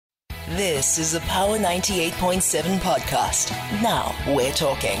This is a Power 98.7 podcast. Now we're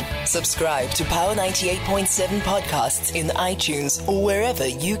talking. Subscribe to Power 98.7 podcasts in iTunes or wherever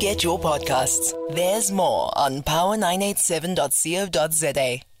you get your podcasts. There's more on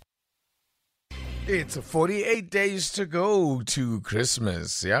power987.co.za. It's 48 days to go to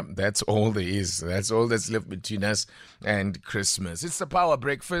Christmas. Yeah, that's all there is. That's all that's left between us and Christmas. It's the Power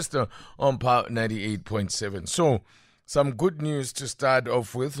Breakfast on Power 98.7. So, some good news to start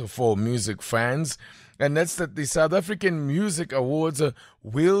off with for music fans, and that's that the South African Music Awards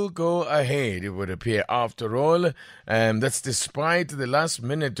will go ahead, it would appear, after all. That's despite the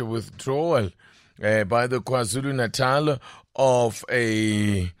last-minute withdrawal by the KwaZulu-Natal of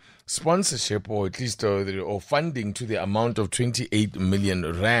a sponsorship, or at least or funding to the amount of 28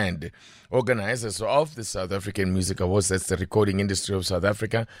 million rand. Organizers of the South African Music Awards, that's the Recording Industry of South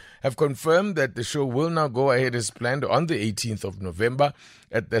Africa, have confirmed that the show will now go ahead as planned on the 18th of November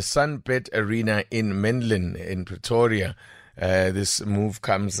at the Sunbet Arena in Menlyn in Pretoria. This move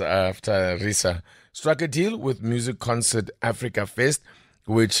comes after RiSA struck a deal with Music Concert Africa Fest,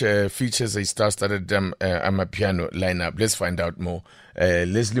 which features a star-studded amapiano lineup. Let's find out more.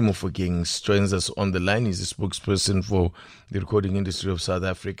 Leslie Mofokeng joins us on the line. He's a spokesperson for the Recording Industry of South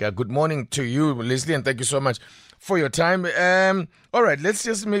Africa. Good morning to you, Leslie, and thank you so much for your time. All right, let's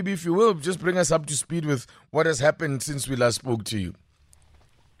just maybe, if you will, just bring us up to speed with what has happened since we last spoke to you.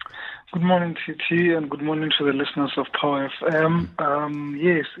 Good morning, TT, and good morning to the listeners of Power FM.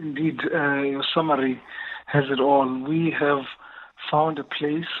 Yes, indeed, your summary has it all. We have found a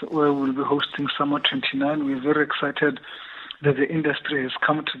place where we'll be hosting Summer 29. We're very excited that the industry has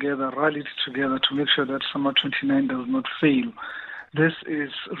come together, rallied together to make sure that Summer 29 does not fail. This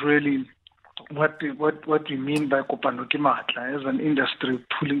is really what we mean by Kopanoki Matla, as an industry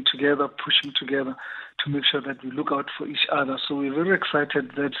pulling together, pushing together to make sure that we look out for each other. So we're very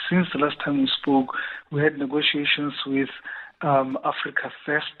excited that since the last time we spoke, we had negotiations with Africa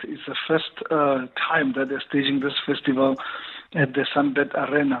Fest. It's the first time that they're staging this festival at the Sunbet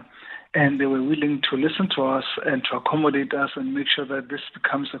Arena, and they were willing to listen to us and to accommodate us and make sure that this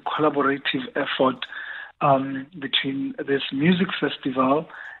becomes a collaborative effort between this music festival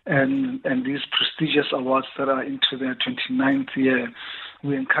and these prestigious awards that are into their 29th year.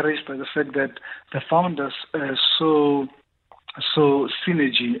 We're encouraged by the fact that the founders are so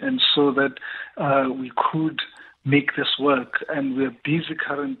synergy, and so that we could make this work, and we're busy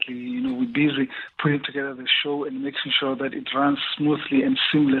currently, we're busy putting together the show and making sure that it runs smoothly and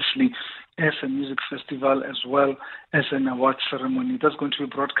seamlessly as a music festival as well as an award ceremony. That's going to be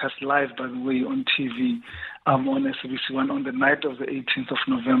broadcast live, by the way, on TV on SABC1 on the night of the 18th of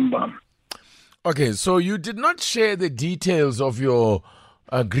November. Okay, so you did not share the details of your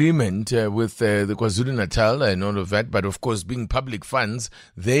agreement with the KwaZulu-Natal and all of that, but of course, being public funds,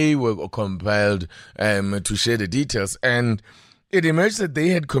 they were compelled to share the details, and it emerged that they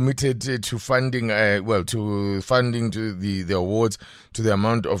had committed to funding, to the awards to the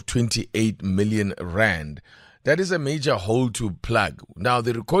amount of 28 million rand. That is a major hole to plug. Now,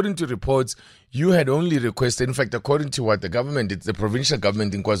 according to reports, you had only requested, in fact, according to what the government, the provincial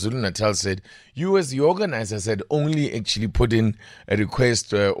government in KwaZulu-Natal said, you as the organizers had only actually put in a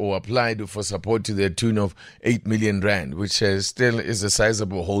request or applied for support to the tune of 8 million rand, which still is a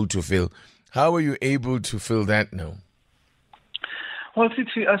sizable hole to fill. How are you able to fill that now? Well,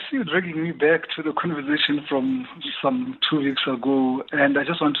 Titi, I see you dragging me back to the conversation from some 2 weeks ago, and I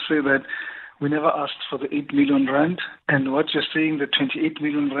just want to say that we never asked for the 8 million rand, and what you're saying, the 28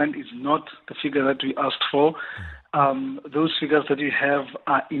 million rand, is not the figure that we asked for. Those figures that you have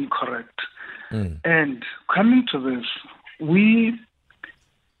are incorrect. And coming to this, we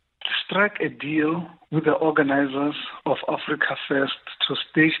struck a deal with the organizers of Africa Fest to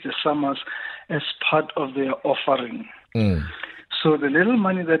stage the summers as part of their offering. So the little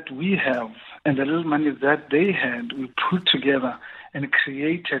money that we have and the little money that they had, we put together and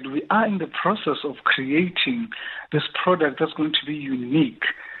created. We are in the process of creating this product that's going to be unique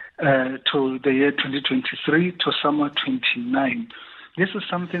to the year 2023, to summer 29. This is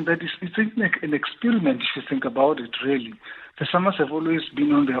something that it's like an experiment, if you think about it, really. The summers have always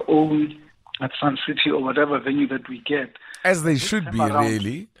been on their own at Sun City or whatever venue that we get. As they should be,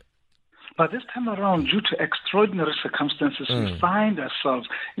 really. But this time around, due to extraordinary circumstances, we find ourselves.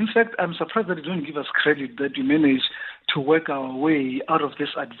 In fact, I'm surprised that you don't give us credit that we managed to work our way out of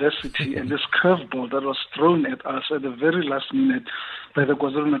this adversity and this curveball that was thrown at us at the very last minute by the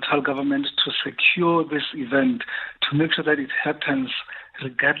KwaZulu-Natal government to secure this event, to make sure that it happens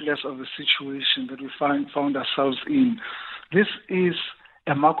regardless of the situation that we found ourselves in. This is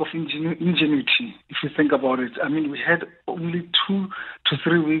a mark of ingenuity, if you think about it. I mean, we had only 2 to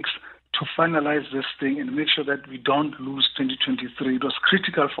 3 weeks to finalize this thing and make sure that we don't lose 2023. It was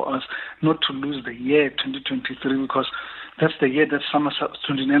critical for us not to lose the year 2023 because that's the year that Summer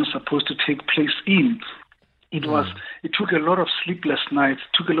 29 is supposed to take place in. It took a lot of sleepless nights,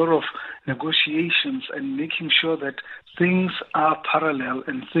 took a lot of negotiations and making sure that things are parallel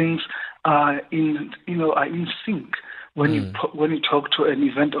and things are in sync when you talk to an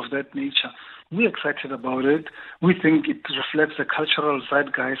event of that nature. We're excited about it. We think it reflects the cultural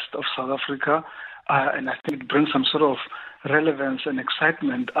zeitgeist of South Africa, and I think it brings some sort of relevance and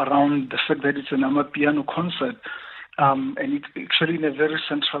excitement around the fact that it's an Amapiano concert, and it's actually in a very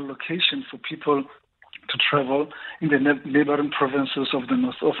central location for people to travel in the neighboring provinces of the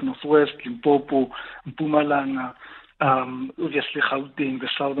Northwest, Limpopo, Mpumalanga, obviously Gauteng, the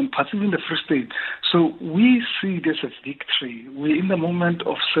southern parts, even the Free State. So we see it as a victory. We're in the moment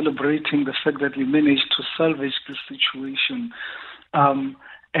of celebrating the fact that we managed to salvage this situation.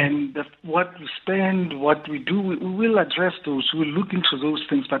 And that what we spend, what we do, we will address those, we'll look into those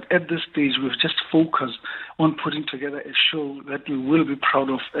things. But at this stage, we've just focused on putting together a show that we will be proud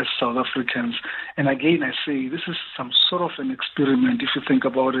of as South Africans. And again, I say, this is some sort of an experiment, if you think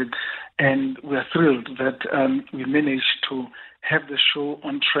about it. And we're thrilled that we managed to have the show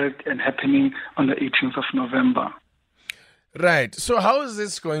on track and happening on the 18th of November. Right. So how is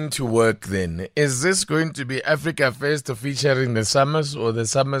this going to work then? Is this going to be Africa Fest featuring the Summers or the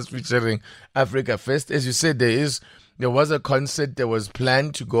Summers featuring Africa Fest? As you said, there was a concert that was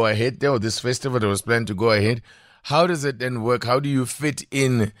planned to go ahead there, or this festival that was planned to go ahead. How does it then work? How do you fit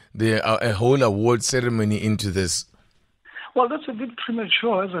in a whole award ceremony into this? Well, that's a bit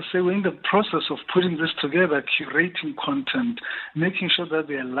premature. As I say, we're in the process of putting this together, curating content, making sure that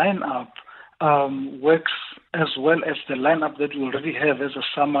the lineup works as well as the lineup that we already have as a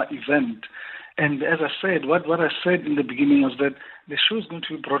summer event. And as I said, what I said in the beginning was that the show is going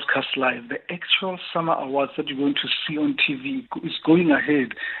to be broadcast live. The actual summer awards that you're going to see on TV is going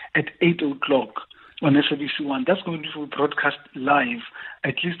ahead at 8 o'clock on SABC1. That's going to be broadcast live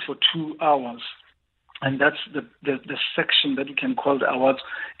at least for 2 hours. And that's the section that we can call the awards.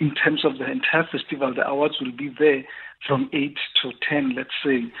 In terms of the entire festival, the awards will be there from 8 to 10, let's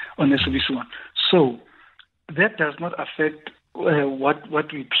say, on SABC1. So that does not affect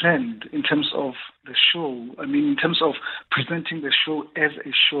what we planned in terms of the show. I mean, in terms of presenting the show as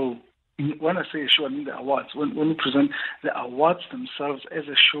a show. When I say a show, I mean the awards. When we present the awards themselves as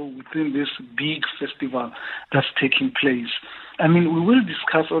a show within this big festival that's taking place. I mean, we will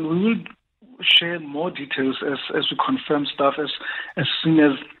discuss or we will share more details as we confirm stuff as soon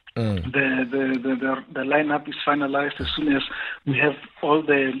as the lineup is finalized, as soon as we have all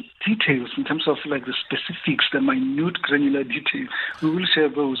the details in terms of like the specifics, the minute granular detail. We will share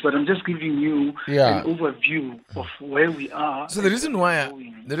those, but I'm just giving you an overview of where we are. So the reason why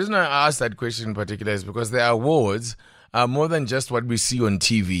I asked that question in particular is because the awards are more than just what we see on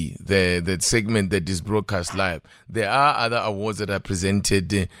TV, the segment that is broadcast live. There are other awards that are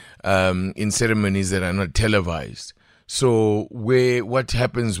presented in ceremonies that are not televised. So what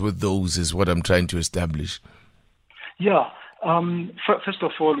happens with those is what I'm trying to establish. Yeah. First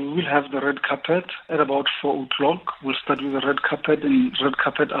of all, we will have the red carpet at about 4 o'clock. We'll start with the red carpet and red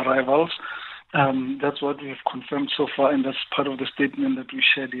carpet arrivals. That's what we have confirmed so far, and that's part of the statement that we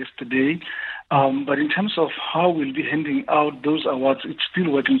shared yesterday. But in terms of how we'll be handing out those awards, it's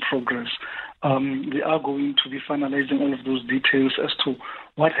still work in progress. We are going to be finalizing all of those details as to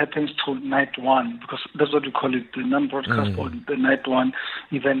what happens to night one, because that's what we call it, the non-broadcast or the night one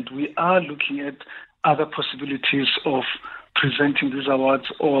event. We are looking at other possibilities of presenting these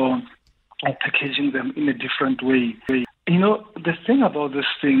awards or packaging them in a different way. You know, the thing about this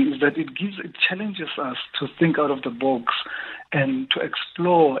thing is that it challenges us to think out of the box and to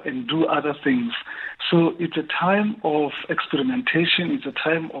explore and do other things. So it's a time of experimentation. It's a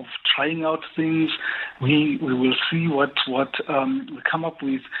time of trying out things. We will see what we come up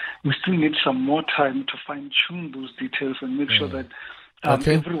with. We still need some more time to fine-tune those details and make sure that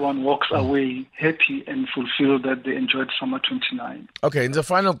everyone walks away happy and fulfilled that they enjoyed Summer 29. Okay, and the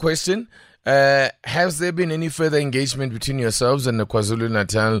final question. Has there been any further engagement between yourselves and the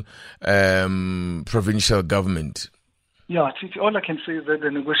KwaZulu-Natal provincial government? Yeah, all I can say is that the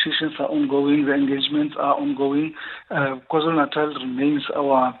negotiations are ongoing, the engagements are ongoing. KwaZulu-Natal remains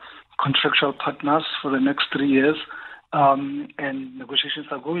our contractual partners for the next 3 years, and negotiations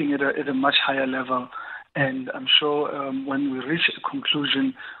are going at a much higher level. And I'm sure when we reach a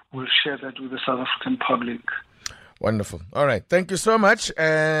conclusion, we'll share that with the South African public. Wonderful. All right. Thank you so much.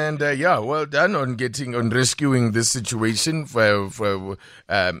 And well done on rescuing this situation in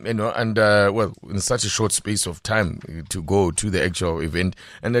such a short space of time to go to the actual event,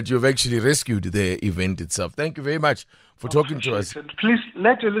 and that you've actually rescued the event itself. Thank you very much for talking to us. Please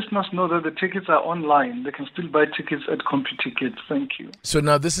let your listeners know that the tickets are online. They can still buy tickets at CompuTickets. Thank you. So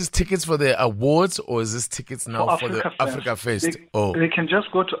now this is tickets for the awards, or is this tickets now for the Africa Fest? They can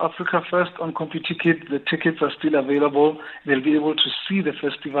just go to Africa Fest on CompuTicket. The tickets are still available. They'll be able to see the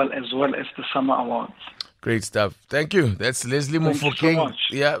festival as well as the Summer Awards. Great stuff. Thank you. That's Leslie Mofokeng.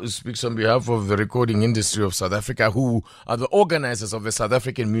 Who speaks on behalf of the recording industry of South Africa, who are the organizers of the South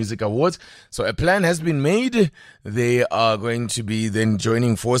African Music Awards. So a plan has been made. They are going to be then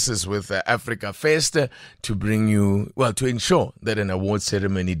joining forces with Africa Fest to to ensure that an award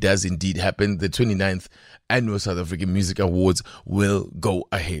ceremony does indeed happen. The 29th Annual South African Music Awards will go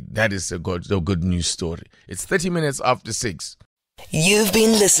ahead. That is a good news story. It's 30 minutes after 6. You've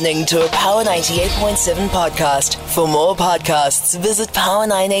been listening to a Power 98.7 podcast. For more podcasts, visit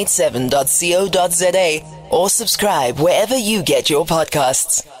power987.co.za or subscribe wherever you get your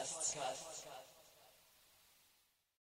podcasts.